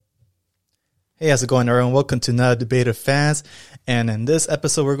Hey, how's it going, everyone? Welcome to Not a Debate of Fans. And in this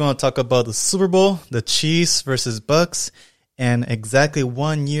episode, we're going to talk about the Super Bowl, the Chiefs versus Bucs, and exactly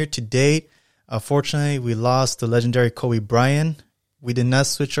 1 year to date. Unfortunately, we lost the legendary Kobe Bryant. We did not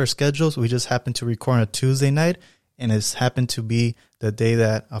switch our schedules. We just happened to record on a Tuesday night, and it's happened to be the day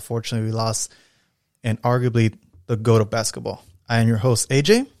that, unfortunately, we lost and arguably the GOAT of basketball. I am your host,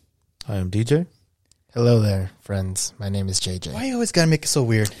 AJ. I am DJ. Hello there, friends. My name is JJ. Why you always got to make it so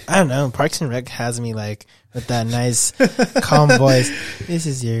weird? I don't know. Parks and Rec has me like with that nice, calm voice. This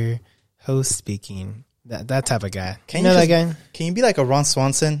is your host speaking. That type of guy. Can you know just, that guy? Can you be like a Ron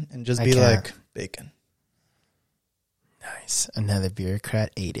Swanson and just be like, bacon? Nice. Another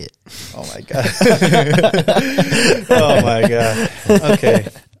bureaucrat ate it. Oh, my God. Oh, my God. Okay.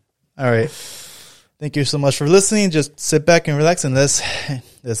 All right. Thank you so much for listening. Just sit back and relax and let's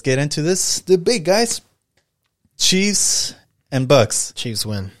get into this debate, guys. Chiefs and Bucs. Chiefs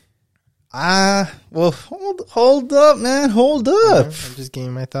win. Well, hold up, man. Hold up. I'm just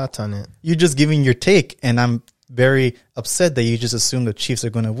giving my thoughts on it. You're just giving your take, and I'm very upset that you just assume the Chiefs are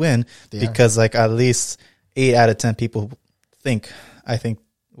going to win because, like, at least 8 out of 10 people I think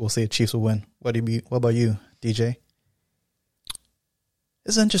we'll say the Chiefs will win. What about you, DJ?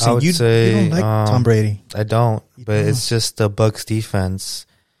 It's interesting. You don't like Tom Brady. I don't, but it's just the Bucs defense.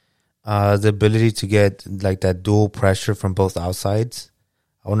 The ability to get like that dual pressure from both outsides.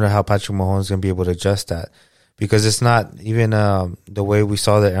 I wonder how Patrick Mahomes is going to be able to adjust that, because it's not even the way we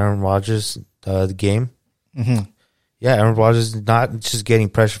saw the Aaron Rodgers the game. Mm-hmm. Yeah, Aaron Rodgers is not just getting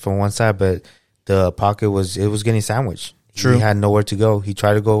pressure from one side, but the pocket was getting sandwiched. True. He had nowhere to go. He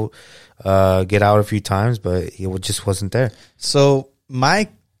tried to go get out a few times, but it just wasn't there. So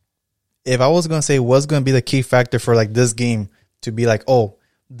if I was going to say what's going to be the key factor for like this game to be like, oh,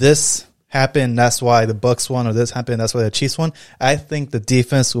 this happened, that's why the Bucs won, or this happened, that's why the Chiefs won, I think the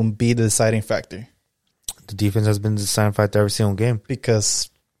defense will be the deciding factor. The defense has been the deciding factor every single game, because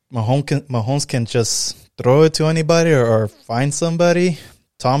Mahomes can just throw it to anybody or find somebody.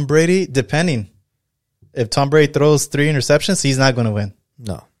 Tom Brady, depending. If Tom Brady throws 3 interceptions, he's not going to win.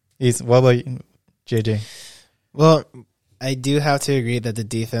 No. What about you, JJ? Well, I do have to agree that the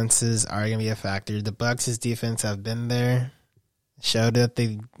defenses are going to be a factor. The Bucs' defense have been there, showed that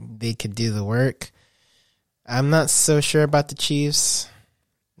they could do the work. I'm not so sure about the Chiefs.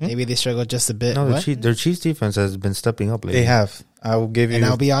 Maybe they struggle just a bit. No, their Chiefs defense has been stepping up lately. They have. I will give you. And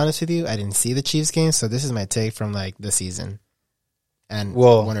I'll be honest with you, I didn't see the Chiefs game, so this is my take from like the season and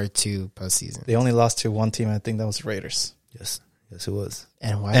 1 or 2 postseason. They only lost to one team. I think that was Raiders. Yes, it was.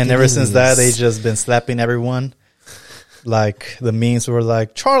 And ever since that, they just been slapping everyone. Like the memes were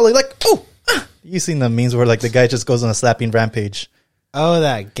like Charlie, like you seen the memes where like the guy just goes on a slapping rampage. Oh,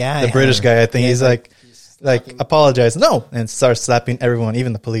 that guy, the British guy. I think he's like apologize, no, and starts slapping everyone,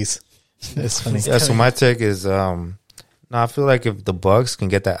 even the police. It's funny. Yeah. So my take is, I feel like if the Bucs can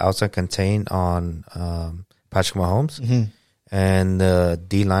get that outside contain on Patrick Mahomes, and the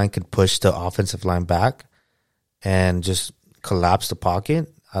D line can push the offensive line back and just collapse the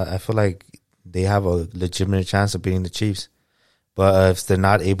pocket, I feel like they have a legitimate chance of beating the Chiefs. But if they're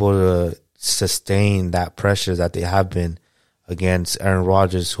not able to sustain that pressure that they have been against Aaron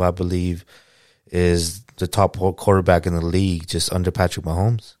Rodgers, who I believe is the top quarterback in the league, just under Patrick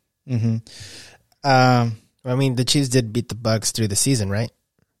Mahomes. Mm-hmm. I mean, the Chiefs did beat the Bucs through the season, right?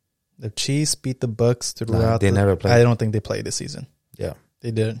 The Chiefs beat the Bucs throughout. They never played. I don't think they played this season. Yeah,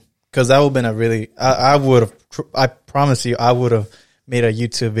 they didn't. Because that would have been a really. I would have. I promise you, I would have made a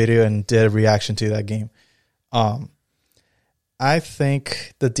YouTube video and did a reaction to that game. I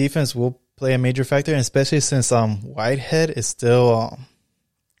think the defense will play a major factor, and especially since Whitehead is still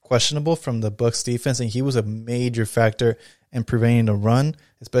questionable from the Bucs defense, and he was a major factor in preventing the run,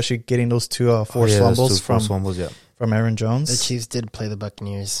 especially getting those 2 forced fumbles from Aaron Jones. The Chiefs did play the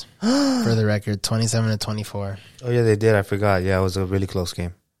Buccaneers, for the record, 27-24. Oh yeah, they did. I forgot. Yeah, it was a really close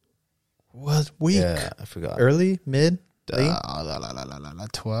game. What week? Yeah, I forgot. Early, mid, late?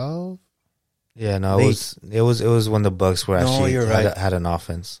 12. Yeah, no, it was when the Bucs were actually had an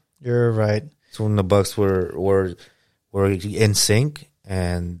offense. You're right. So when the Bucs were in sync,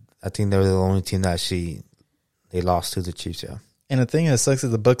 and I think they were the only team that they lost to the Chiefs. Yeah, and the thing that sucks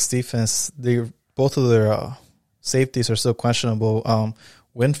is the Bucs defense. Both of their safeties are still questionable.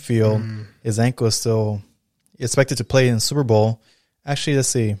 Winfield, his ankle is still expected to play in the Super Bowl. Actually, let's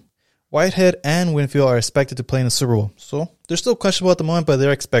see. Whitehead and Winfield are expected to play in the Super Bowl. So they're still questionable at the moment, but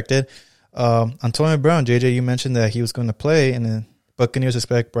they're expected. Antonio Brown, JJ, you mentioned that he was going to play, and the Buccaneers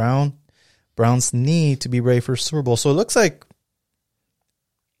expect Brown's knee to be ready for Super Bowl. So it looks like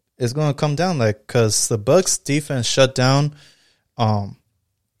it's going to come down, like, because the Bucs defense shut down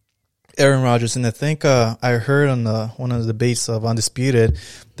Aaron Rodgers, and I think I heard on one of the debates of Undisputed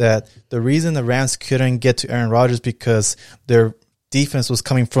that the reason the Rams couldn't get to Aaron Rodgers because their defense was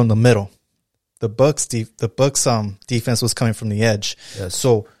coming from the middle. The Bucs defense was coming from the edge. Yes.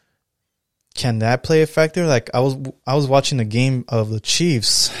 So can that play a factor? Like I was watching the game of the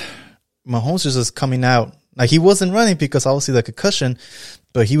Chiefs. Mahomes was just coming out. Like he wasn't running because obviously the concussion,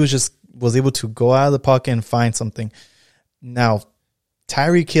 but he was able to go out of the pocket and find something. Now,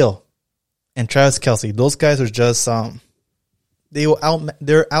 Tyreek Hill and Travis Kelce, those guys are just they're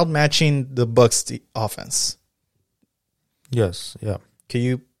outmatching the Bucs offense. Yes, yeah.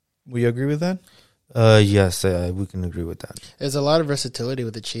 Will you agree with that? Yes, we can agree with that. There's a lot of versatility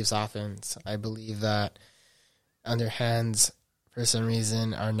with the Chiefs offense. I believe that underhands, for some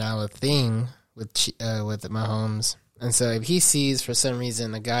reason, are now a thing with Mahomes. And so if he sees, for some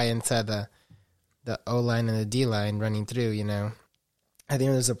reason, a guy inside the O-line and the D-line running through, you know, I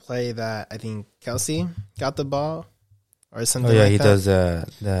think there's a play that I think Kelce got the ball or something like that. He does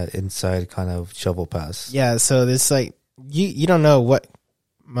that inside kind of shovel pass. Yeah, so there's like, you don't know what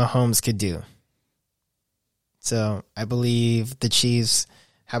Mahomes could do. So I believe the Chiefs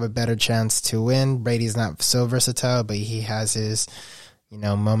have a better chance to win. Brady's not so versatile, but he has his,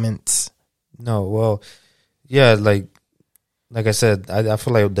 moments. No, well, yeah, like I said, I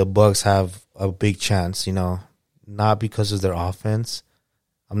feel like the Bucs have a big chance, not because of their offense.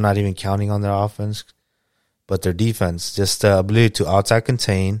 I'm not even counting on their offense, but their defense, just the ability to outside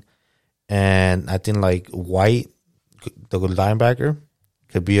contain. And I think like White, the linebacker,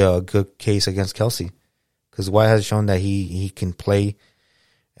 could be a good case against Kelce. Because White has shown that he can play.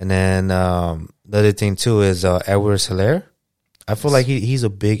 And then the other thing, too, is Edwards-Helaire. I feel like he's a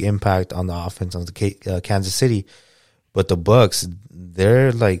big impact on the offense of the Kansas City. But the Bucs,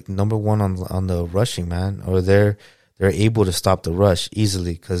 they're like number one on the rushing, man. Or they're able to stop the rush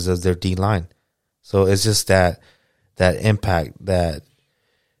easily because of their D-line. So it's just that impact that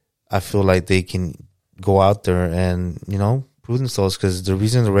I feel like they can go out there and, prove themselves, because the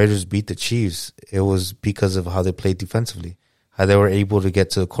reason the Raiders beat the Chiefs, it was because of how they played defensively, how they were able to get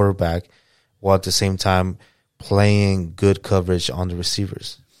to the quarterback while at the same time playing good coverage on the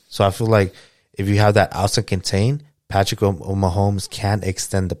receivers. So I feel like if you have that outside contain, Patrick Mahomes can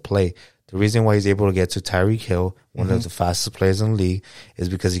extend the play. The reason why he's able to get to Tyreek Hill, one of the fastest players in the league, is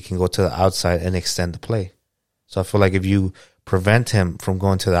because he can go to the outside and extend the play. So I feel like if you prevent him from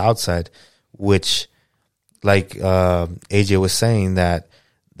going to the outside, which, like AJ was saying, that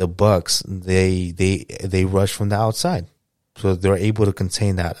the Bucs they rush from the outside, so they're able to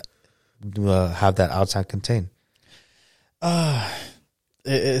contain that, have that outside contain.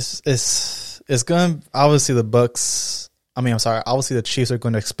 It's going, obviously the Bucs. Obviously the Chiefs are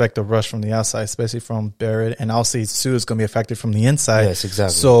going to expect a rush from the outside, especially from Barrett, and obviously Sue is going to be affected from the inside. Yes,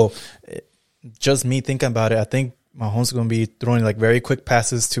 exactly. So, just me thinking about it, I think Mahomes is going to be throwing like very quick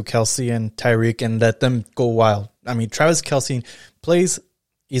passes to Kelce and Tyreek and let them go wild. Travis Kelce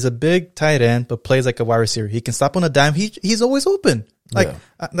he's a big tight end, but plays like a wide receiver. He can stop on a dime. He's always open.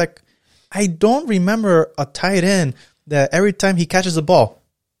 I don't remember a tight end that every time he catches the ball,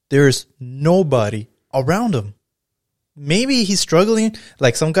 there's nobody around him. Maybe he's struggling,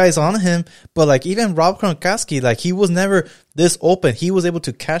 like some guys on him, but like even Rob Gronkowski, like he was never this open. He was able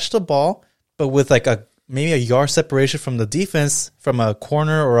to catch the ball, but with like maybe a yard separation from the defense, from a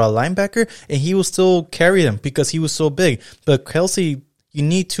corner or a linebacker, and he will still carry them because he was so big. But Kelce, you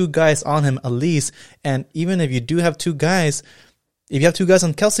need two guys on him at least, and even if you do have two guys, if you have two guys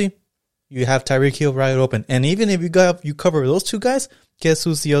on Kelce, you have Tyreek Hill right open. And even if you cover those two guys, guess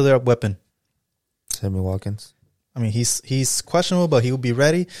who's the other weapon? Sammy Watkins. He's questionable, but he will be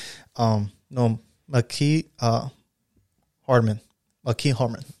ready. Mecole Hardman.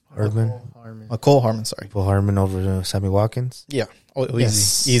 Sorry. Put Hardman over Sammy Watkins? Yeah. Oh,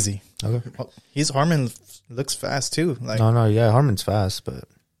 yes. Easy. Okay. Harmon looks fast too. Harmon's fast, but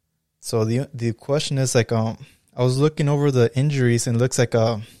so the question is like I was looking over the injuries and it looks like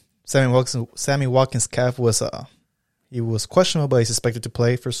Sammy Watkins' calf was he was questionable, but he's expected to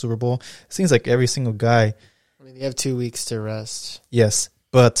play for Super Bowl. It seems like every single guy. They have 2 weeks to rest. Yes,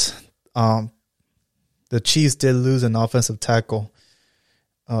 but the Chiefs did lose an offensive tackle.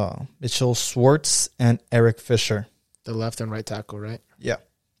 Mitchell Schwartz and Eric Fisher. The left and right tackle, right? Yeah.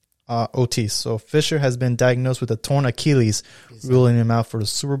 OT. So Fisher has been diagnosed with a torn Achilles, ruling him out for the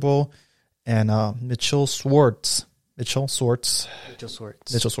Super Bowl. And Mitchell Schwartz.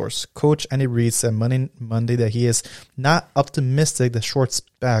 Coach Andy Reid said Monday that he is not optimistic that Schwartz's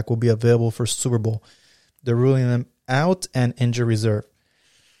back will be available for Super Bowl. They're ruling him out and injury reserve.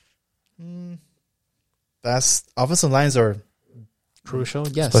 Offensive lines are crucial.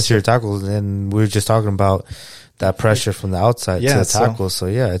 Yes, especially your tackles. And we were just talking about that pressure from the outside to the tackles. So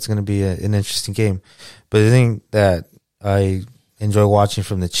yeah, it's going to be an interesting game. But the thing that I enjoy watching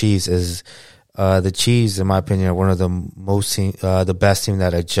from the Chiefs is the Chiefs, in my opinion, are one of the best team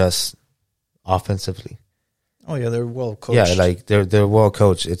that adjusts offensively. Oh yeah, they're well coached. Yeah, like they're well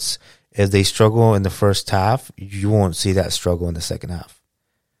coached. It's if they struggle in the first half, you won't see that struggle in the second half.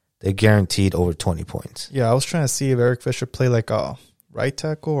 They're guaranteed over 20 points. Yeah, I was trying to see if Eric Fisher play like a right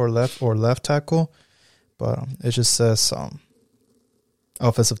tackle or left tackle, but it just says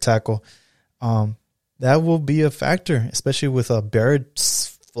offensive tackle. That will be a factor, especially with Barrett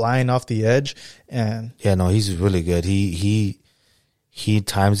flying off the edge. And yeah, no, he's really good. He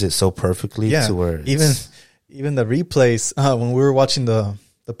times it so perfectly to where even the replays when we were watching the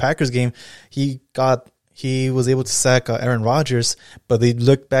Packers game, he was able to sack Aaron Rodgers, but they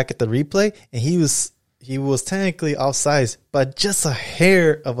looked back at the replay and he was technically offsides, but just a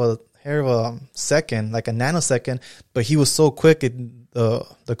hair of a second, like a nanosecond. But he was so quick, the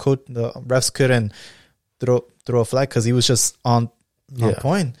refs couldn't throw a flag because he was just on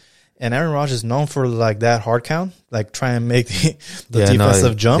point. And Aaron Rodgers is known for like that hard count, like trying to make the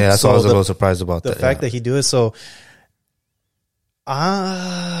defensive jump. Yeah, that's why I was a little surprised about the fact that he do it. So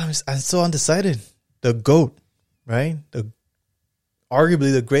I'm so undecided. The GOAT, right?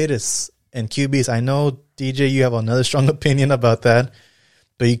 Arguably the greatest in QBs. I know, DJ, you have another strong opinion about that,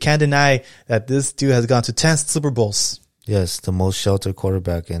 but you can't deny that this dude has gone to 10 Super Bowls. Yes, the most sheltered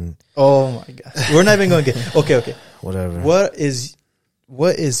quarterback. And oh my God, we're not even going to get okay. Whatever. What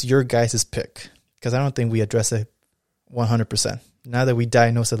is your guys' pick? Because I don't think we address it 100%. Now that we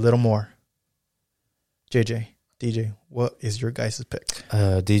diagnose a little more, DJ, what is your guys' pick?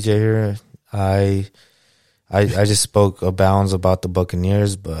 DJ here. I just spoke abounds about the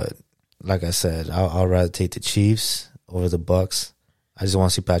Buccaneers, but like I said, I'll rather take the Chiefs over the Bucs. I just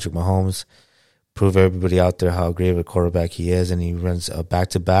want to see Patrick Mahomes prove everybody out there how great of a quarterback he is, and he runs a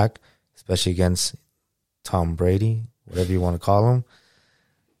back-to-back, especially against Tom Brady, whatever you want to call him.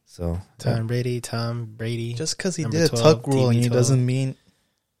 So Tom Brady. Just because he did a tuck rule and he doesn't mean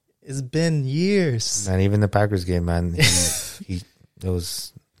it's been years. And even the Packers game, man, it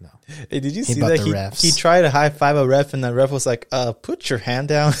was. No. Hey, did you see that he tried to high five a ref and the ref was like, put your hand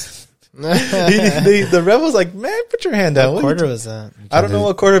down. The ref was like, man, put your hand down. What quarter was that? I don't know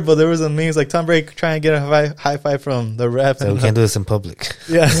what quarter, but there was a memes like Tom Brady trying to get a high five from the ref. So we can't do this in public.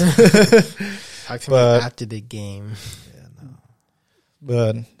 Yeah. Talk to me after the game. Yeah, no.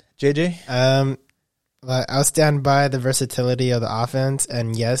 But JJ? I'll stand by the versatility of the offense,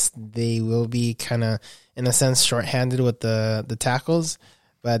 and yes, they will be kind of, in a sense, shorthanded with the tackles.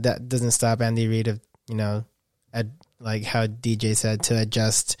 But that doesn't stop Andy Reid of, like how DJ said, to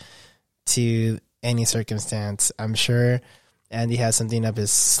adjust to any circumstance. I'm sure Andy has something up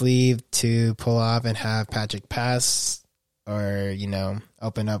his sleeve to pull off and have Patrick pass or,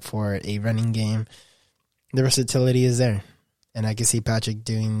 open up for a running game. The versatility is there. And I can see Patrick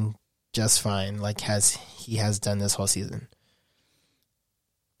doing just fine, like he has done this whole season.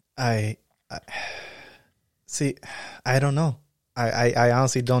 I don't know. I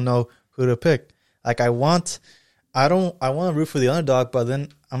honestly don't know who to pick. Like I want to root for the underdog, but then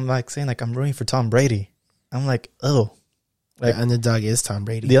I'm like saying like I'm rooting for Tom Brady. I'm like, oh, like the underdog is Tom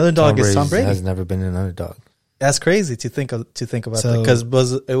Brady. The underdog is Tom Brady. Has never been an underdog. That's crazy to think about that, because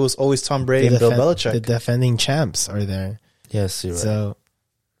it was always Tom Brady and Bill Belichick. The defending champs are there. Yes, you're right. So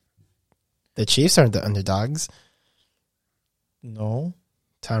the Chiefs aren't the underdogs. No,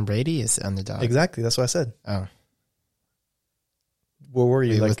 Tom Brady is the underdog. Exactly. That's what I said. Oh. Where were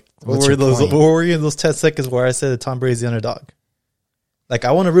you? Where were you in those 10 seconds where I said that Tom Brady's the underdog? Like,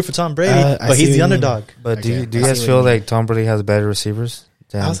 I want to root for Tom Brady, but he's the underdog. But okay. do you guys feel like Tom Brady has better receivers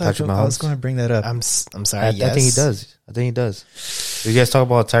than Patrick Mahomes? I was going to bring that up. I'm sorry. I think he does. You guys talk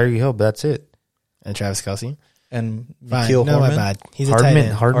about Tyreek Hill, but that's it. And Travis Kelce. And Nikhil Hartman. My bad. He's a Hardman. tight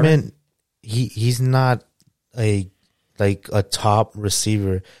end. Hardman, he's not a top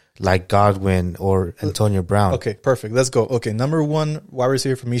receiver like Godwin or Antonio Brown. Okay, perfect. Let's go. Okay, number one wide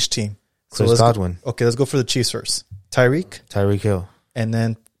receiver from each team. Chris Godwin. Okay, let's go for the Chiefs first. Tyreek Hill. And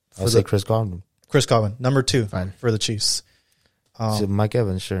then I'll say Chris Godwin. Number two for the Chiefs. Mike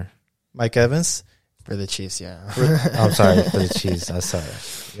Evans, sure. Mike Evans. For the Chiefs, yeah. I'm sorry, for the Chiefs. I'm sorry.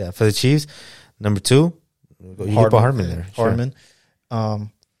 Yeah, for the Chiefs. Number two, you can put Hardman there. Hardman. Sure.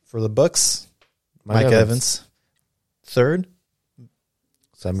 For the Bucs, Mike Evans. Third,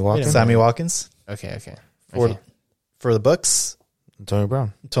 Sammy Watkins. Okay. For the Bucs, Antonio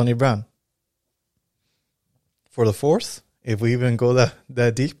Brown. For the fourth, if we even go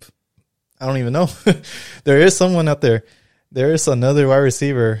that deep, I don't even know. There is someone out there. There is another wide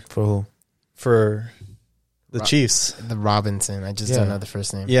receiver For who? for the Chiefs. The Robinson. I just don't know the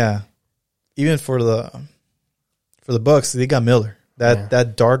first name. Yeah. Even for the Bucs, they got Miller.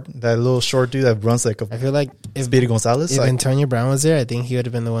 That little short dude that runs like I feel like if Speedy Gonzalez. If Antonio Brown was there, I think he would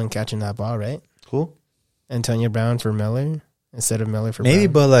have been the one catching that ball, right? Who? Antonio Brown for Miller instead of Miller for maybe,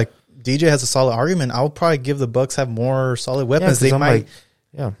 Brown. but like DJ has a solid argument. I would probably give the Bucs have more solid weapons. They might.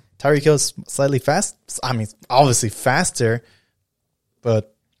 Yeah. Tyreek Hill's slightly fast. I mean, obviously faster,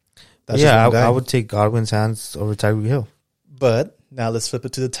 but that's I would take Godwin's hands over Tyreek Hill. But now let's flip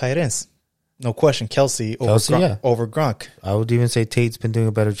it to the tight ends. No question, Kelsey over Gronk. I would even say Tate's been doing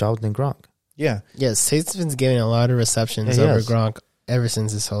a better job than Gronk. Yeah. Yes, Tate's been getting a lot of receptions over Gronk ever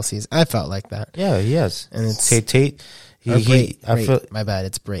since this whole season. I felt like that. Yeah, he has. And it's Tate. My bad,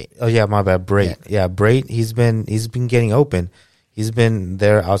 it's Brait. Oh yeah, my bad, Brait. Yeah, Brait. He's been getting open. He's been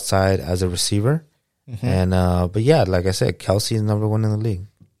there outside as a receiver, and but yeah, like I said, Kelsey is number 1 in the league.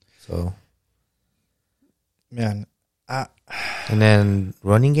 So, man, and then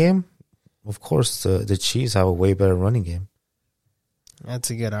running game. Of course, the Chiefs have a way better running game.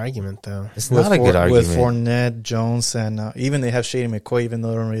 That's a good argument, though. It's not a good argument. With Fournette, Jones, and even they have Shady McCoy, even though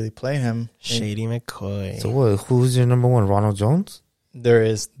they don't really play him. Shady McCoy. So what? Who's your number 1? Ronald Jones?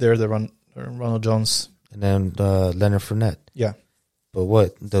 There's Ronald Jones. And then Leonard Fournette. Yeah. But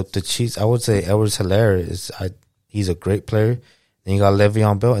what? The Chiefs, I would say Edwards-Helaire he's a great player. Then you got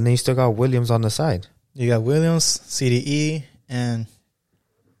Le'Veon Bell, and then you still got Williams on the side. You got Williams, CDE, and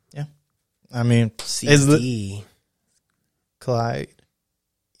I mean, CD. Clyde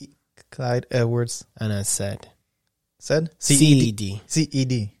Edwards. And I said CED.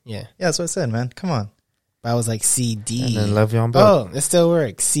 Yeah, that's what I said, man. Come on. I was like CD. And then Le'Veon Bell. Oh, it still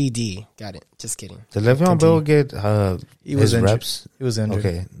works. CD. Got it. Just kidding. Did Le'Veon Bell get his injured. reps? He was injured.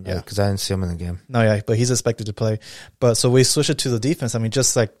 Okay. Yeah. Because I didn't see him in the game. No, yeah, but he's expected to play. But so we switch it to the defense. I mean,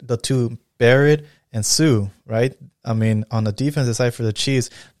 just like the two, Barrett and Sue, right? I mean, on the defensive side for the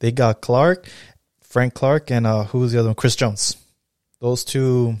Chiefs, they got Frank Clark, and who's the other one? Chris Jones. Those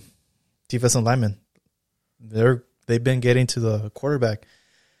two defensive linemen, they've been getting to the quarterback,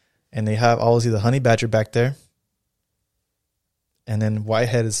 and they have obviously the Honey Badger back there, and then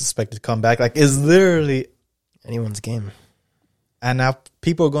Whitehead is expected to come back. Like, it's literally anyone's game. And now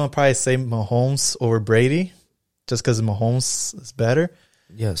people are going to probably say Mahomes over Brady, just because Mahomes is better.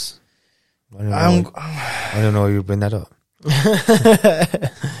 Yes. I don't know why you bring that up.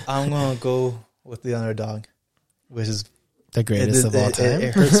 I'm going to go with the underdog, which is the greatest of all time.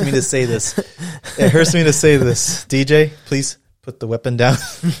 It hurts me to say this. DJ, please put the weapon down.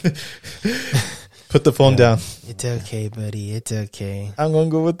 Put the phone down. It's okay, buddy. It's okay. I'm going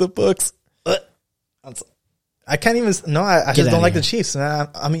to go with the Bucs. I can't even. No, I just don't like the Chiefs.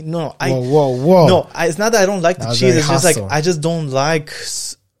 I mean, no. Whoa. No, it's not that I don't like the Chiefs. It's just like I just don't like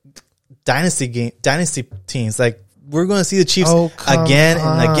dynasty teams. Like, we're going to see the Chiefs again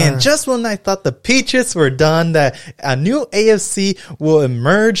and again. Just when I thought the Patriots were done, that a new AFC will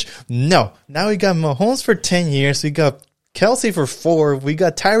emerge. No. Now we got Mahomes for 10 years. We got Kelsey for 4. We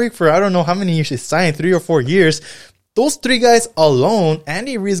got Tyreek for I don't know how many years he's signed, 3 or 4 years. Those 3 guys alone,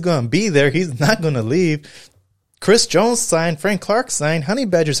 Andy Reid's going to be there. He's not going to leave. Chris Jones signed, Frank Clark signed, Honey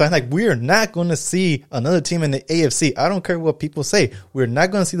Badger signed. Like, we are not going to see another team in the AFC. I don't care what people say. We're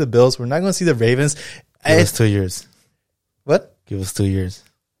not going to see the Bills. We're not going to see the Ravens. Give us 2 years. What? Give us 2 years.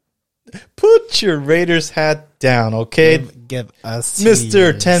 Put your Raiders hat down, okay? Give us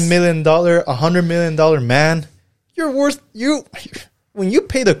Mr. $10 million, $100 million man. You're worth when you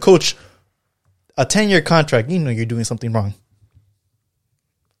pay the coach a 10-year contract, you know you're doing something wrong.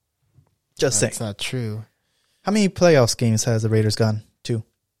 Just saying. That's not true. How many playoffs games has the Raiders gone to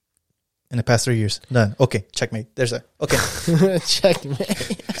in the past 3 years? None. Okay, checkmate. There's a okay. Checkmate.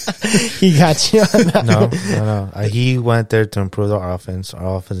 He got you on that. No. He went there to improve our offense.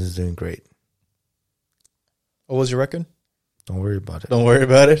 Our offense is doing great. What was your record? Don't worry about it. Don't worry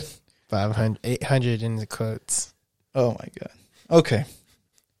about it. 500, 800 in the quotes. Oh my God. Okay.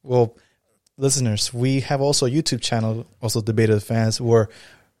 Well, listeners, we have also a YouTube channel, also Debate of the Fans, where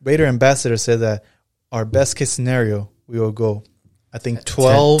Raider Ambassador said that our best case scenario, we will go, I think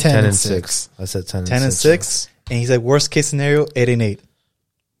 12, 10 and 6. I said 10 and 6. And he's like, worst case scenario, 8 and 8.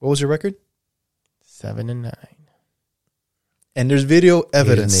 What was your record? 7 and 9. And there's video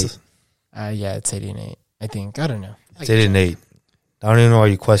evidence. Yeah, it's 8 and 8. I think. I don't know. It's 8 and 8. I don't even know why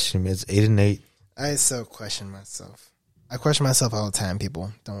you question me. It's 8 and 8. I so question myself. I question myself all the time,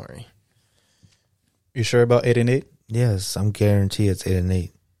 people. Don't worry. You sure about 8 and 8? Yes, I'm guaranteed it's 8 and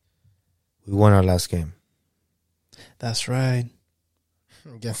 8. We won our last game. That's right.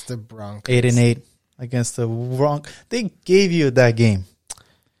 Against the Broncos. 8 and 8. against the wrong. They gave you that game.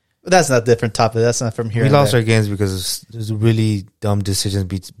 But that's not a different topic. That's not from here. We lost our games because there's really dumb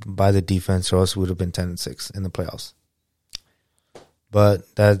decisions by the defense, or else we would have been 10-6 in the playoffs.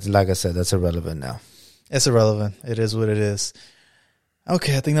 But that, like I said, that's irrelevant now. It's irrelevant. It is what it is.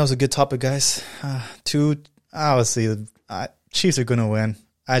 Okay, I think that was a good topic, guys. Obviously, Chiefs are going to win.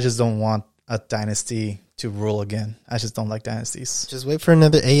 I just don't want a dynasty to rule again. I just don't like dynasties. Just wait for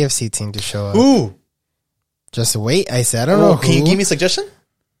another AFC team to show up. Ooh. Just wait. I said, I don't know. Can you give me a suggestion?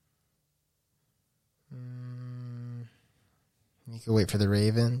 You can wait for the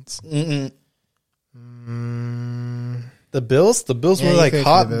Ravens. The Bills? The Bills were like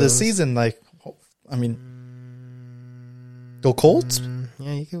hot this season. Like, I mean, the Colts?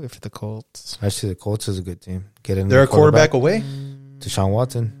 Yeah, you can wait for the Colts. Actually, the Colts is a good team. They're a quarterback away. Deshaun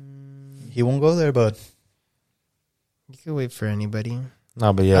Watson. He won't go there, but you can wait for anybody.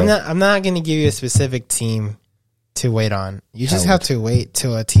 No, but yeah. I'm not going to give you a specific team to wait on. You just have to wait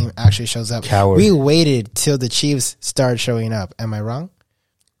till a team actually shows up. Coward. We waited till the Chiefs started showing up. Am I wrong?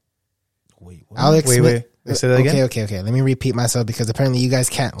 Wait. Wait. Say that again? Okay. Let me repeat myself because apparently you guys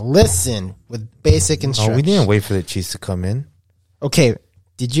can't listen with basic instructions. No, we didn't wait for the Chiefs to come in. Okay.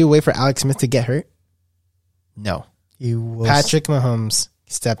 Did you wait for Alex Smith to get hurt? No. Patrick Mahomes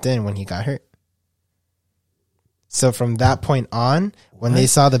stepped in when he got hurt. So from that point on, when they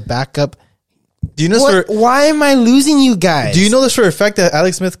saw the backup, do you know why am I losing you guys? Do you know this for a fact that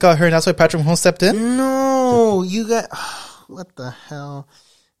Alex Smith got hurt and that's why Patrick Mahomes stepped in? No, you got what the hell,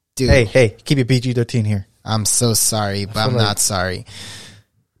 dude? Hey, keep your PG-13 here. I'm so sorry, but I'm not sorry.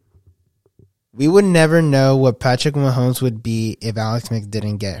 We would never know what Patrick Mahomes would be if Alex Smith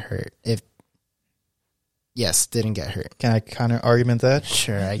didn't get hurt. Didn't get hurt. Can I counter argument that?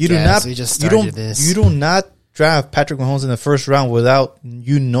 Sure, I guess. We just started this. You do not draft Patrick Mahomes in the first round without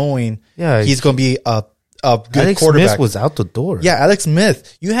you knowing he's going to be a good Alex quarterback. Smith was out the door. Yeah, Alex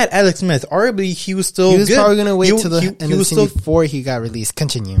Smith. You had Alex Smith. Arguably, he was still good. He was probably going to wait till the end of the season before he got released.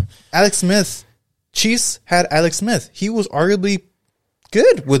 Continue. Alex Smith. Chiefs had Alex Smith. He was arguably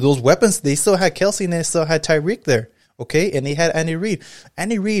good with those weapons. They still had Kelsey and they still had Tyreek there. Okay? And they had Andy Reid.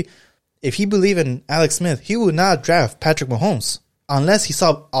 Andy Reid, if he believed in Alex Smith, he would not draft Patrick Mahomes unless he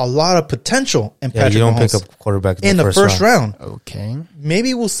saw a lot of potential in Patrick Mahomes. You don't pick up quarterback in the first round. Okay.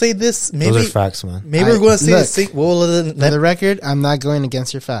 Maybe we'll say this. Maybe, those are facts, man. Maybe we're going to say this. For the record, I'm not going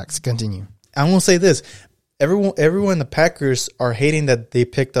against your facts. Continue. I'm going to say this. Everyone in the Packers are hating that they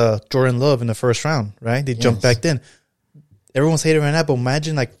picked Jordan Love in the first round, right? They jumped back in. Everyone's hating right now, but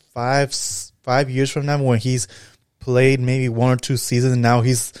imagine like 5 years from now when he's played maybe 1 or 2 seasons and now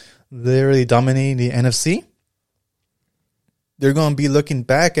he's literally dominating the NFC. They're going to be looking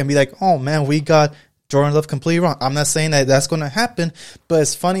back and be like, oh man, we got Jordan Love completely wrong. I'm not saying that that's going to happen, but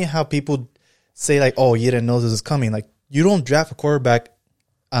it's funny how people say like, oh, you didn't know this is coming. Like, you don't draft a quarterback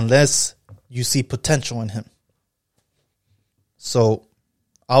unless you see potential in him. So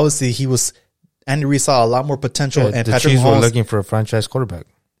obviously Andy Reid saw a lot more potential in the Patrick Chiefs Mahomes were looking for a franchise quarterback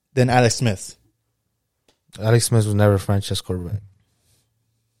than Alex Smith. Alex Smith was never a franchise quarterback.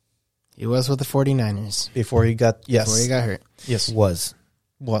 He was with the 49ers. Before he got hurt. Yes. Was.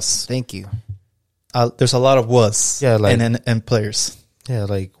 Thank you. There's a lot of was and players. Yeah,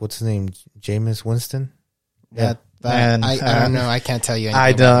 like, what's his name? Jameis Winston? Yeah. I don't know. I can't tell you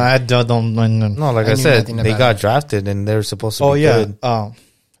anything. I don't know. No, like I said, they got drafted and they were supposed to be good. Who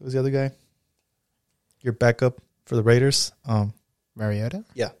was the other guy? Your backup for the Raiders? Mariota?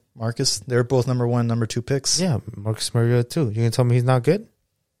 Yeah. Marcus. They're both number 1, number 2 picks. Yeah, Marcus Mariota too. You can tell me he's not good?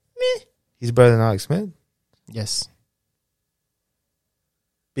 Meh. He's better than Alex Smith? Yes.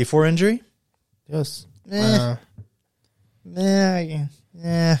 Before injury? Yes.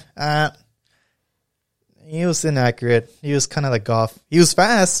 He was inaccurate. He was kind of like Goff. He was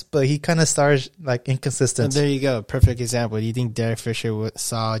fast, but he kind of started like inconsistent. There you go. Perfect example. Do you think Derek Fisher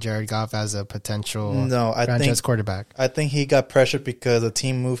saw Jared Goff as a potential franchise quarterback? I think he got pressured because the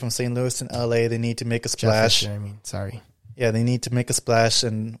team moved from St. Louis to LA. They need to make a splash. Sorry. Yeah, they need to make a splash.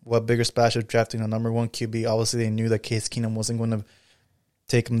 And what bigger splash of drafting a number 1 QB? Obviously, they knew that Case Keenum wasn't going to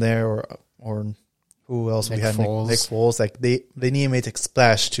take him there or who else? Nick we had Foles. Nick Foles. Like they need to make a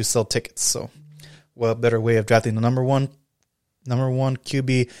splash to sell tickets. So what better way of drafting the number one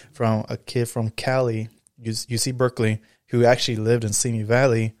QB from a kid from Cali, UC Berkeley, who actually lived in Simi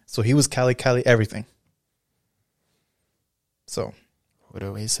Valley. So he was Cali everything. So what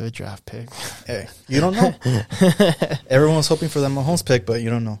a waste of a draft pick. Hey, you don't know. Everyone's hoping for that Mahomes pick, but you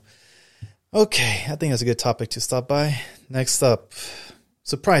don't know. Okay, I think that's a good topic to stop by. Next up,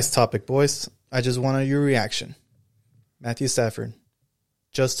 surprise topic, boys. I just wanted your reaction. Matthew Stafford.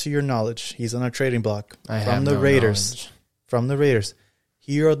 just to your knowledge, he's on a trading block from the Raiders. From the Raiders.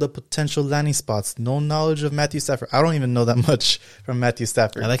 Here are the potential landing spots. No knowledge of Matthew Stafford. I don't even know that much from Matthew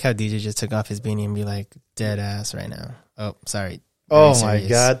Stafford. I like how DJ just took off his beanie and be like, dead ass right now. Oh, sorry. Oh, my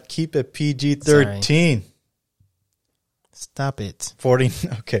God. Keep it PG-13. Sorry. Stop it.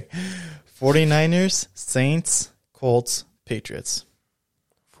 49ers, Saints, Colts, Patriots.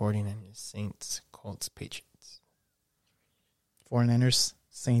 49ers, Saints, Colts, Patriots. 49ers,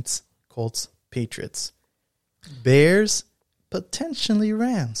 Saints, Colts, Patriots. Bears, potentially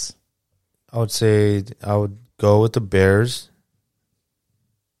Rams. I would say I would go with the Bears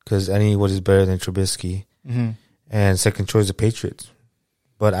because anyone is better than Trubisky. Mm-hmm. And second choice, the Patriots.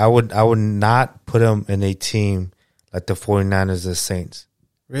 But I would not put them in a team like the 49ers, the Saints.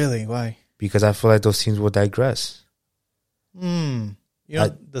 Really? Why? Because I feel like those teams will digress. You know,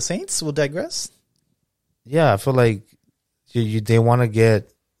 the Saints will digress? Yeah, I feel like they want to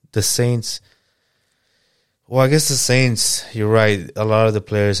get the Saints. Well, I guess the Saints, you're right. A lot of the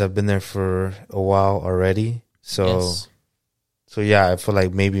players have been there for a while already. So yeah, I feel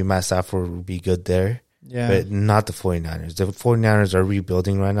like maybe Matt Stafford would be good there. Yeah. But not the 49ers. The 49ers are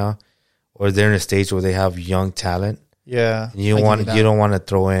rebuilding right now, or they're in a stage where they have young talent. Yeah. You don't want to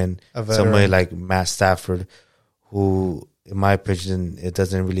throw in somebody like Matt Stafford, who, in my opinion, it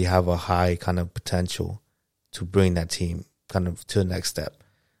doesn't really have a high kind of potential to bring that team kind of to the next step.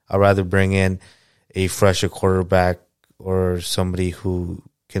 I'd rather bring in a fresher quarterback or somebody who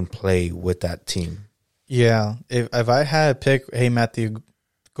can play with that team. Yeah. If I had a pick, hey, Matthew,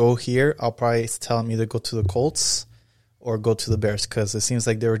 go here, I'll probably tell him either go to the Colts or go to the Bears because it seems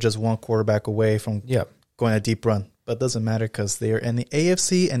like they were just one quarterback away from going a deep run. But it doesn't matter because they are in the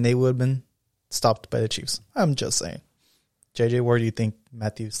AFC and they would have been stopped by the Chiefs. I'm just saying. JJ, where do you think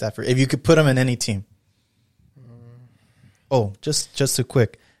Matthew Stafford, if you could put him in any team? Oh, just a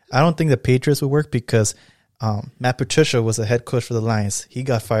quick. I don't think the Patriots would work because Matt Patricia was the head coach for the Lions. He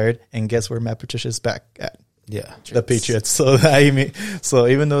got fired, and guess where Matt Patricia is back at? Yeah. The Patriots. So so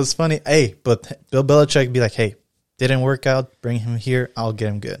even though it's funny, hey, but Bill Belichick be like, hey, didn't work out, bring him here, I'll get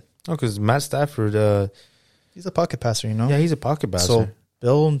him good. Oh, because Matt Stafford, he's a pocket passer, you know? Yeah, he's a pocket passer. So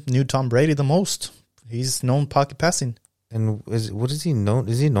Bill knew Tom Brady the most. He's known pocket passing. And what is he known?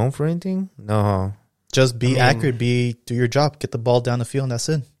 Is he known for anything? No. Just be accurate, do your job, get the ball down the field, and that's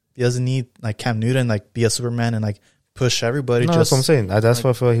it. He doesn't need like Cam Newton, like be a Superman and like push everybody. No, that's what I'm saying. That's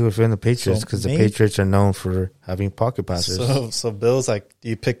why I feel like he would fit in the Patriots because the Patriots are known for having pocket passers. So Bill's like, do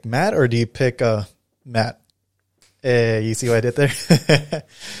you pick Matt or do you pick Matt? You see what I did there?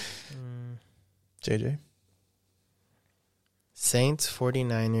 JJ? Saints,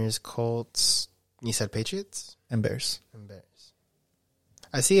 49ers, Colts. You said Patriots? And Bears.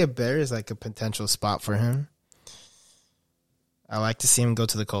 I see a Bears like a potential spot for him. I like to see him go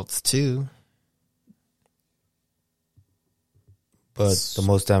to the Colts too. But the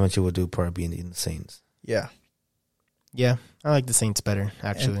most damage he would do probably be in the Saints. Yeah. Yeah, I like the Saints better,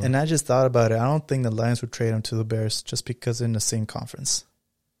 actually. And I just thought about it. I don't think the Lions would trade him to the Bears just because they're in the same conference.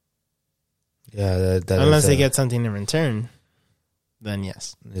 Yeah, unless they get something in return, then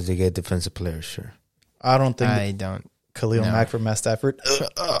yes. If they get defensive players, sure. I don't think. I don't. Khalil Mack for Matt Stafford.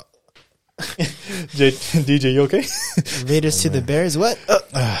 DJ, you okay? Raiders to the Bears. What?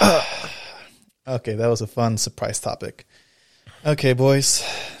 Okay, that was a fun surprise topic. Okay, boys.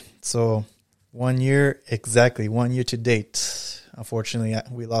 So 1 year, exactly 1 year to date. Unfortunately,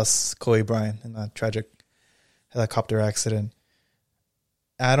 we lost Kobe Bryant in a tragic helicopter accident.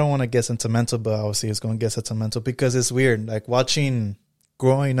 I don't want to get sentimental, but obviously it's going to get sentimental because it's weird. Like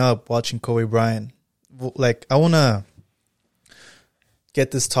growing up, watching Kobe Bryant. Like, I want to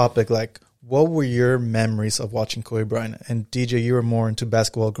get this topic, like, what were your memories of watching Kobe Bryant? And DJ, you were more into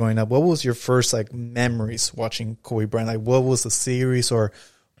basketball growing up. What was your first like memories watching Kobe Bryant? Like, what was the series, or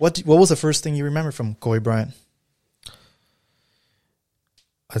what was the first thing you remember from Kobe Bryant?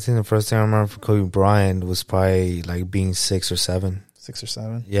 I think the first thing I remember from Kobe Bryant was probably like being 6 or 7. 6 or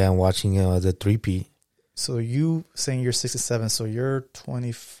 7? Yeah, and watching the three-peat. So you saying you're 67, so you're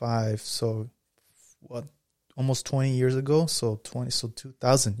 25. So what? Almost 20 years ago, so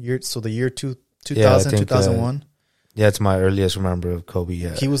 2000 so the year 2000, 2001. Yeah, it's my earliest remember of Kobe.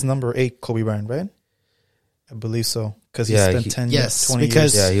 Yeah, he was number 8, Kobe Bryant, right? I believe so because he spent 10 years, 20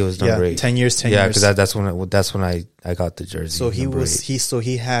 years. Yeah, he was number 8. 10 years, 10 years. Yeah, because that's when I got the jersey. So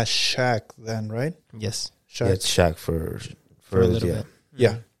he had Shaq then, right? Yes, Shaq. Yeah, it's Shaq for a little bit.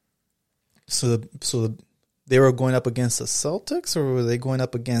 Yeah. So they were going up against the Celtics, or were they going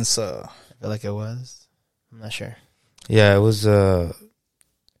up against? I feel like it was. I'm not sure. Yeah, it was.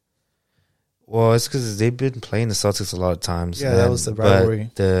 Well, it's because they've been playing the Celtics a lot of times. Yeah, that was the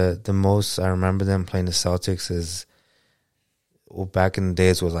rivalry. But the most I remember them playing the Celtics is back in the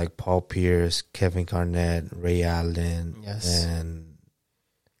days with like Paul Pierce, Kevin Garnett, Ray Allen, and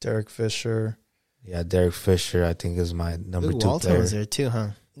Derek Fisher. Yeah, Derek Fisher, I think, is my number Luke 2 Walton player. was there too,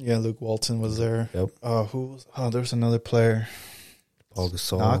 huh? Yeah, Luke Walton was there. Yep. There's another player. Paul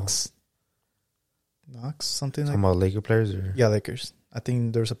Gasol. Knox, something like that. Talking about Laker players? Or? Yeah, Lakers. I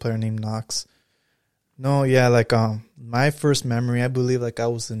think there's a player named Knox. No, yeah, like my first memory, I believe, like I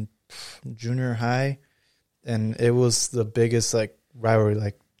was in junior high, and it was the biggest like rivalry,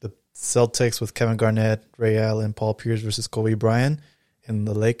 like the Celtics with Kevin Garnett, Ray Allen, Paul Pierce versus Kobe Bryant, and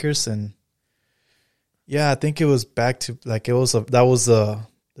the Lakers. And yeah, I think it was back to like that was the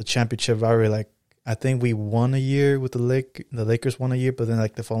championship rivalry. Like I think we won a year with the Lakers won a year, but then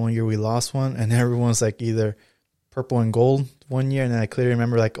like the following year we lost one, and everyone's like either purple and gold one year, and then I clearly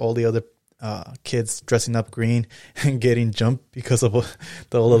remember like all the other kids dressing up green and getting jumped because of all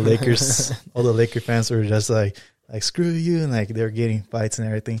the Lakers. All the Laker fans were just like screw you, and like they were getting fights and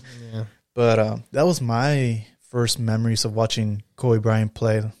everything. Yeah. But that was my first memories of watching Kobe Bryant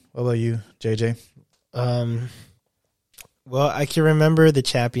play. What about you, JJ? Well, I can remember the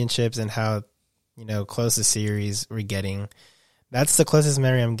championships and how, close the series we're getting. That's the closest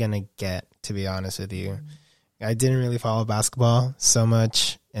memory I'm going to get, to be honest with you. I didn't really follow basketball so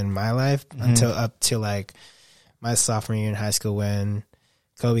much in my life until up to like my sophomore year in high school when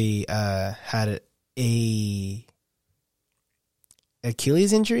Kobe had a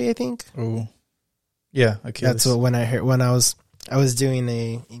Achilles injury, I think. Oh, yeah, Achilles. That's when I heard when I was doing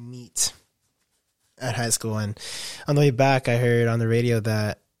a meet at high school, and on the way back, I heard on the radio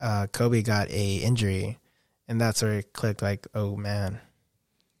that Kobe got a injury, and that's where it clicked. Like, oh man,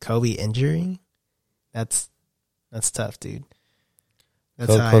 Kobe injury? That's tough, dude.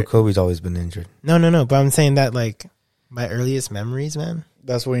 Kobe's always been injured. No. But I'm saying that like my earliest memories, man.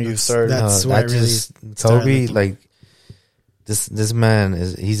 That's when you started. That's where I really Kobe, like this man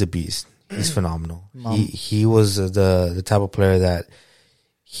he's a beast. He's phenomenal. He was the type of player that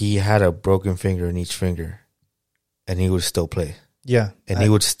he had a broken finger in each finger, and he would still play. Yeah, and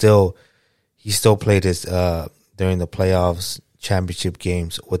he still played his during the playoffs, championship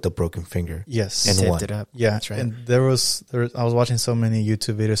games with a broken finger. Yes, and won. It up. Yeah, that's right. And there was I was watching so many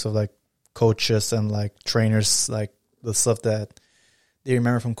YouTube videos of like coaches and like trainers, like the stuff that they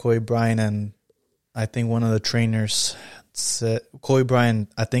remember from Kobe Bryant, and I think one of the trainers said Kobe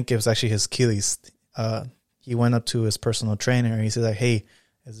Bryant, I think it was actually his Achilles. He went up to his personal trainer and he said like, "Hey,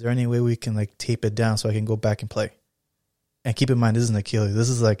 is there any way we can like tape it down so I can go back and play?" And keep in mind, this is an Achilles. This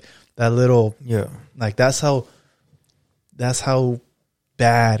is like that little, like that's how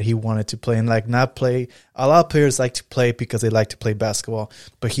bad he wanted to play, and like not play. A lot of players like to play because they like to play basketball,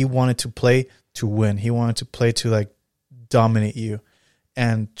 but he wanted to play to win. He wanted to play to like dominate you.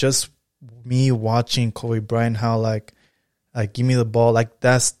 And just me watching Kobe Bryant, how like give me the ball, like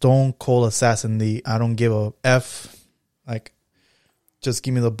that stone cold assassin, I don't give a F, like just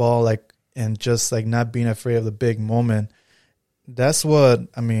give me the ball, like, and just like not being afraid of the big moment. That's what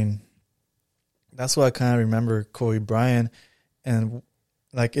I kind of remember Kobe Bryant. And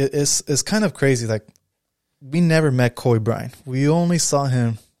like it's kind of crazy. Like we never met Kobe Bryant. We only saw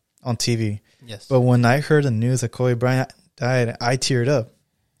him on TV. Yes. But when I heard the news that Kobe Bryant died, I teared up.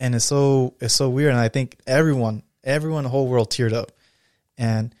 And it's so weird. And I think everyone in the whole world teared up.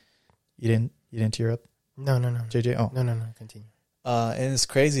 And you didn't tear up? No. JJ? Oh. No. Continue. And it's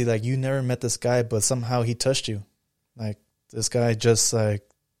crazy. Like you never met this guy, but somehow he touched you. Like this guy just like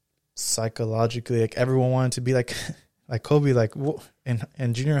psychologically, like everyone wanted to be like like Kobe, like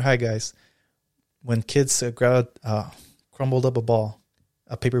in junior high, guys, when kids crumbled up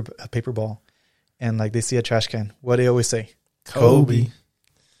a paper ball, and like they see a trash can, what do they always say? Kobe.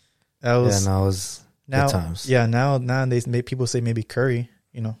 That was good times. Yeah, nowadays people say maybe Curry.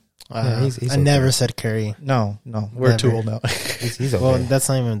 I never said Curry. No, we're too old now. he's okay. Well, that's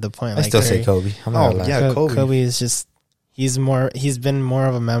not even the point. I still say Kobe. I'm not gonna lie. Kobe. Kobe is just he's been more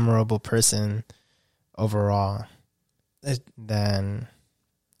of a memorable person overall than.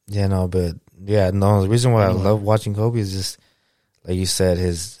 The reason why I love watching Kobe is just like you said,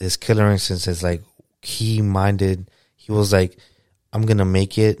 his killer instincts is like he was like, I'm gonna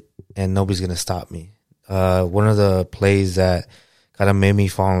make it and nobody's gonna stop me. One of the plays that kind of made me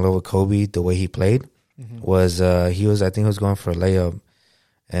fall in love with Kobe, the way he played, was I think he was going for a layup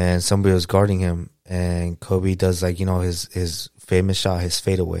and somebody was guarding him, and Kobe does like, his famous shot, his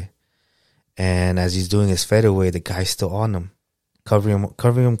fadeaway. And as he's doing his fadeaway, the guy's still on him, covering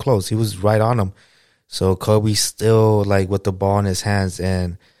him close. He was right on him. So Kobe's still like with the ball in his hands,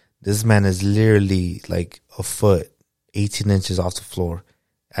 and This man is literally like a foot, 18 inches off the floor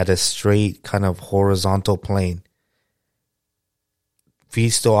at a straight kind of horizontal plane. Feet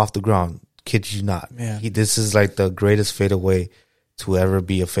still off the ground. Kid you not. This is like the greatest fadeaway to ever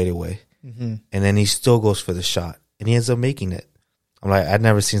be a fadeaway. Mm-hmm. And then he still goes for the shot. And he ends up making it. I'm like, I'd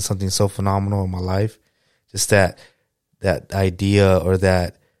never seen something so phenomenal in my life. Just that idea or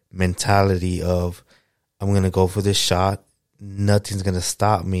that mentality of, I'm going to go for this shot. Nothing's going to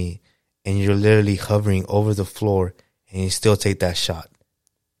stop me. And you're literally hovering over the floor and you still take that shot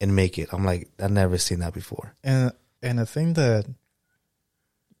and make it. I'm like, I've never seen that before. And the thing that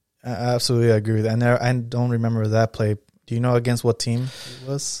I absolutely agree with, I don't remember that play. Do you know against what team it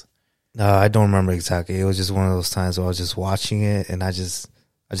was? I don't remember exactly. It was just one of those times where I was just watching it and I just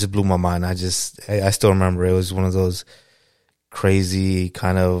blew my mind. I still remember it was one of those crazy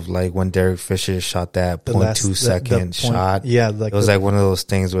kind of like when Derek Fisher shot that 0.2 second shot. Yeah. Like it was like one of those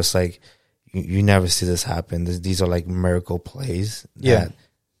things where it's like, you never see this happen. These are like miracle plays that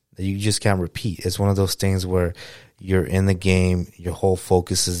you just can't repeat. It's one of those things where you're in the game, your whole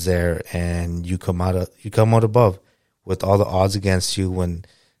focus is there, and you come out above with all the odds against you when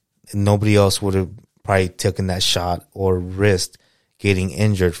nobody else would have probably taken that shot or risked getting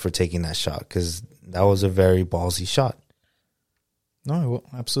injured for taking that shot, because that was a very ballsy shot. No,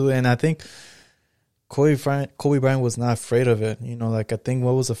 absolutely. And I think Kobe Bryant was not afraid of it. You know, like I think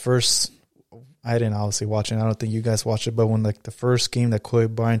what was the first, I didn't obviously watch it. I don't think you guys watched it, but when like the first game that Kobe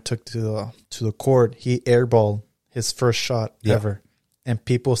Bryant took to the court, he airballed his first shot ever. And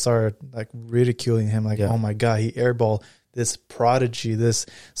people started like ridiculing him, like, oh my God, he airballed this prodigy, this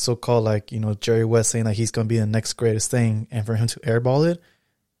so-called like, you know, Jerry West saying like he's going to be the next greatest thing. And for him to airball it,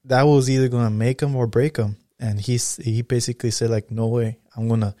 that was either going to make him or break him. And he basically said like, no way, I'm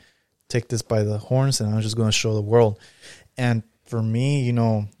going to take this by the horns and I'm just going to show the world. And for me, you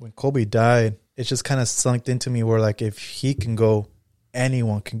know, when Kobe died, it just kind of sunk into me where like if he can go,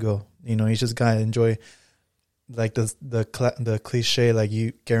 anyone can go. You know, you just got to enjoy like the cliche, like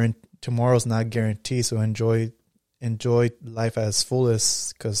tomorrow's not guaranteed. So enjoy life as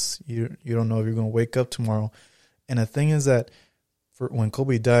fullest, because you don't know if you're going to wake up tomorrow. And the thing is that for when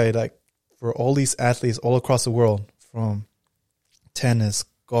Kobe died, like for all these athletes all across the world, from tennis,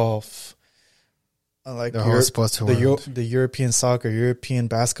 golf, like the whole sports world, the European soccer, European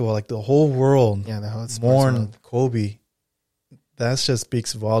basketball, like the whole world, the whole sports mourn world. Kobe. That just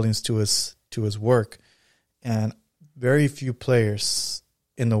speaks volumes to his work. And very few players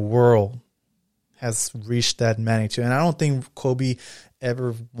in the world has reached that magnitude. And I don't think Kobe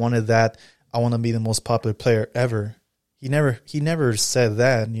ever wanted that. I want to be the most popular player ever. He never said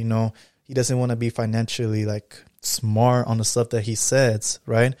that, you know. He doesn't want to be financially like smart on the stuff that he says,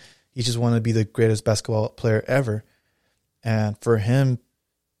 right? He just wanted to be the greatest basketball player ever. And for him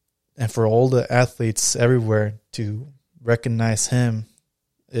and for all the athletes everywhere to recognize him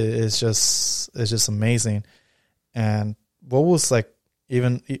is just amazing. And what was like,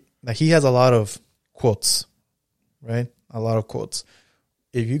 even like he has a lot of quotes, right? A lot of quotes.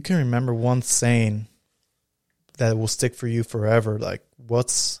 If you can remember one saying that will stick for you forever, like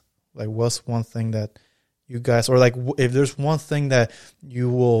what's one thing that you guys, or like if there's one thing that you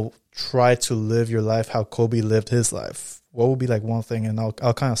will try to live your life how Kobe lived his life, what would be like one thing? And I'll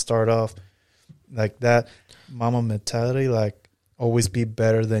kind of start off like that mama mentality, like always be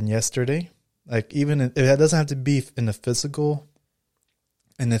better than yesterday. Like even it doesn't have to be in the physical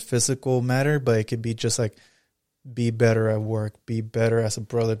matter, but it could be just like be better at work, be better as a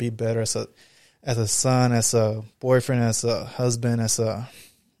brother, be better as a son, as a boyfriend, as a husband, as a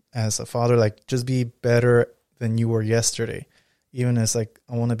father. Like just be better than you were yesterday. Even as like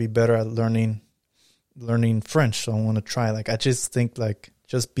I want to be better at learning French, so I want to try. Like I just think like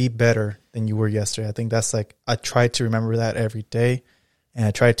just be better than you were yesterday. I think that's like I try to remember that every day, and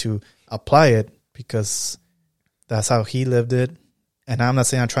I try to apply it because that's how he lived it. And I'm not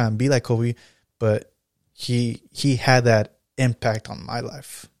saying I'm trying to be like Kobe, but he had that impact on my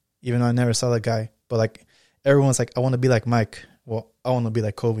life. Even though I never saw that guy, but like everyone's like, I want to be like Mike. Well, I want to be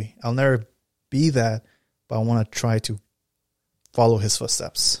like Kobe. I'll never be that, but I want to try to follow his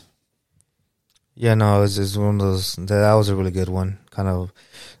footsteps. Yeah, no, it's one of those. That was a really good one. Kind of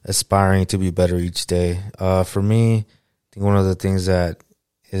aspiring to be better each day. For me, I think one of the things that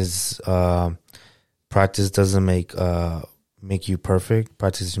is practice doesn't make you perfect.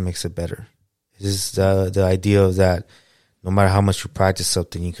 Practice makes it better. It's just the idea of that. No matter how much you practice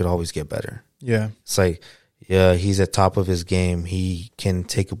something, you could always get better. Yeah, it's like, yeah, he's at top of his game. He can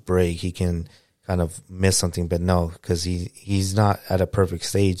take a break. He can kind of miss something, but no, because he's not at a perfect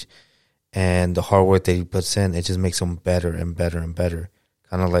stage. And the hard work that he puts in, it just makes him better and better and better.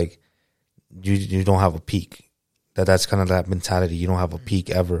 kind of like you don't have a peak. That's kind of that mentality. You don't have a peak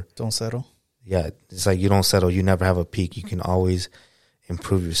ever. Don't settle. Yeah, it's like you don't settle. You never have a peak. You can always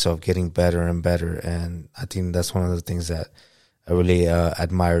improve yourself, getting better and better. And I think that's one of the things that I really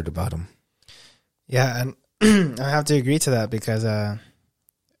admired about him. Yeah, and I have to agree to that because I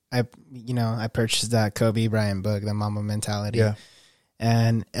purchased that Kobe Bryant book, The Mamba Mentality. Yeah.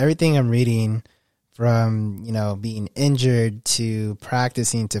 And everything I'm reading, from being injured to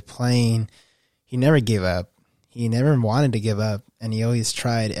practicing to playing, he never gave up. He never wanted to give up, and he always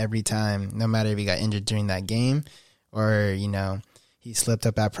tried every time, no matter if he got injured during that game or he slipped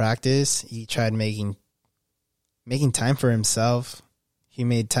up at practice. He tried making time for himself. He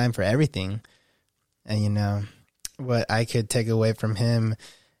made time for everything. And what I could take away from him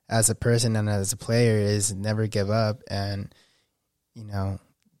as a person and as a player is never give up and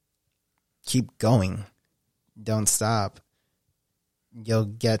keep going. Don't stop. You'll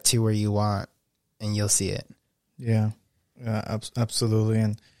get to where you want and you'll see it. Yeah, absolutely.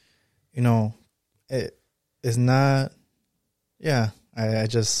 And, it's not, I'm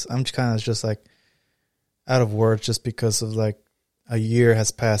kind of just like out of words just because of like a year has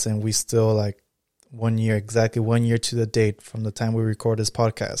passed and we still like 1 year, exactly 1 year to the date from the time we record this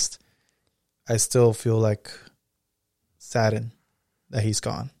podcast. I still feel like saddened that he's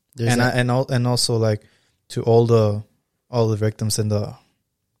gone. And also like to all the victims in the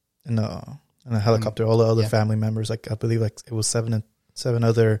helicopter, all the other family members. Like I believe like it was seven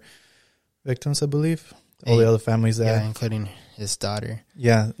other victims. I believe all the other families there, including his daughter.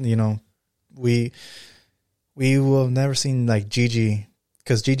 Yeah, we will have never seen like Gigi,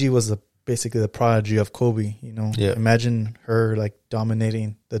 because Gigi was basically the prodigy of Kobe. Imagine her like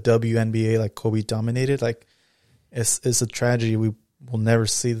dominating the WNBA like Kobe dominated. Like it's a tragedy. We will never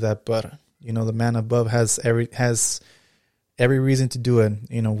see that, but the man above has every reason to do it.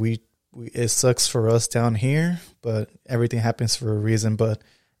 It sucks for us down here, but everything happens for a reason. But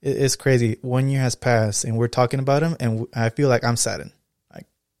it's crazy. 1 year has passed, and we're talking about him, and I feel like I'm saddened. Like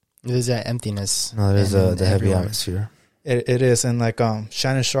there's that emptiness. No, there's the heavy atmosphere. It is, and like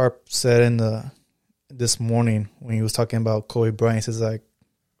Shannon Sharp said this morning when he was talking about Kobe Bryant, he says like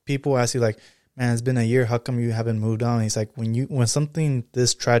people ask you like, man, it's been a year. How come you haven't moved on? He's like, when something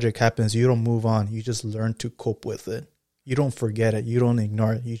this tragic happens, you don't move on. You just learn to cope with it. You don't forget it. You don't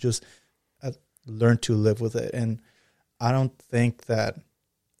ignore it. You just learn to live with it. And I don't think that,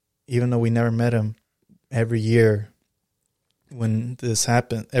 even though we never met him, every year when this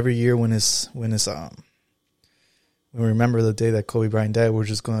happened, every year when we remember the day that Kobe Bryant died, we're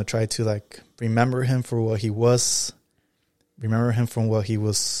just going to try to like remember him for what he was, remember him from what he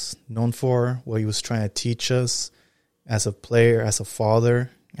was known for, what he was trying to teach us as a player, as a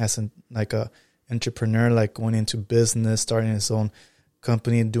father, as a entrepreneur, like going into business, starting his own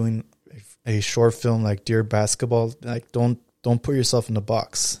company, doing a short film like Dear Basketball. Like don't put yourself in the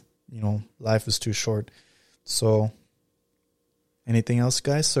box. Life is too short. So anything else,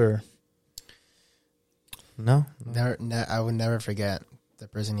 guys, or no? I would never forget the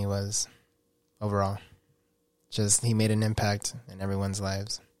person he was overall. Just he made an impact in everyone's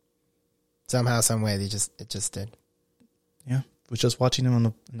lives. Somehow, some way, it just did. Yeah, was just watching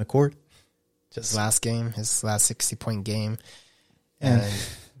him in the court. Just last game, his last 60-point game, and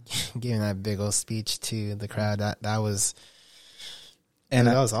giving that big old speech to the crowd. That was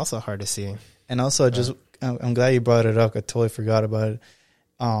also hard to see. And also, I'm glad you brought it up. I totally forgot about it.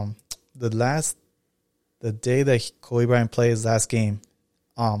 The day that Kobe Bryant played his last game,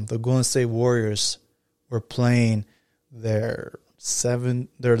 the Golden State Warriors were playing their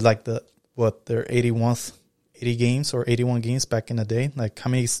 80 games or 81 games back in the day. Like how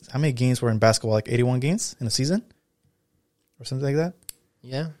many games were in basketball? Like 81 games in a season or something like that?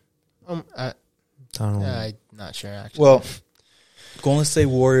 Yeah. I'm not sure actually. Well, Golden State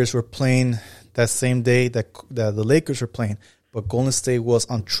Warriors were playing that same day that the Lakers were playing, but Golden State was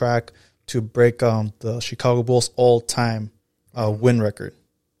on track to break the Chicago Bulls all-time win record.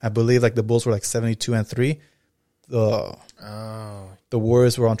 I believe like the Bulls were like 72-3. The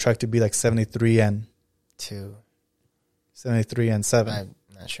Warriors were on track to be like 73-2. 73-7. I'm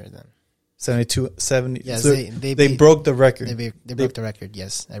not sure then. 72-70. Yes, so they broke the record. They broke the record.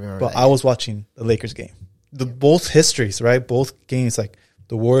 Yes, I remember. But I was watching the Lakers game. Both histories, right? Both games, like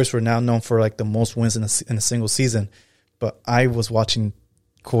the Warriors were now known for like the most wins in a single season. But I was watching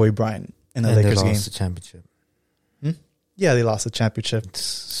Kobe Bryant in the Lakers game. They lost the championship. Yeah, they lost the championship. It's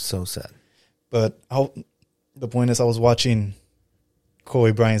so sad. But the point is, I was watching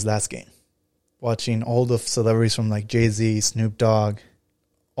Kobe Bryant's last game, watching all the celebrities from like Jay-Z, Snoop Dogg,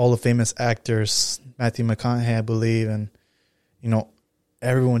 all the famous actors, Matthew McConaughey, I believe, and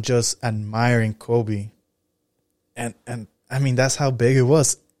everyone just admiring Kobe. And I mean, that's how big it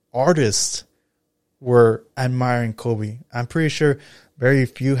was. Artists were admiring Kobe. I'm pretty sure very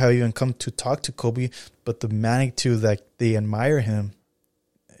few have even come to talk to Kobe, but the magnitude that they admire him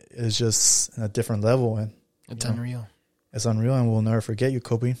is just in a different level. And it's unreal. It's unreal, and we'll never forget you,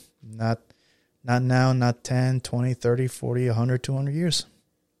 Kobe. Not now, not 10, 20, 30, 40, 100, 200 years.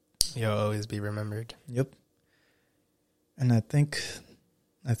 You'll always be remembered. Yep. And I think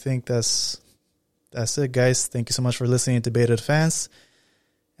that's it, guys. Thank you so much for listening to Beta Fans,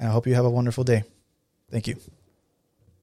 and I hope you have a wonderful day. Thank you.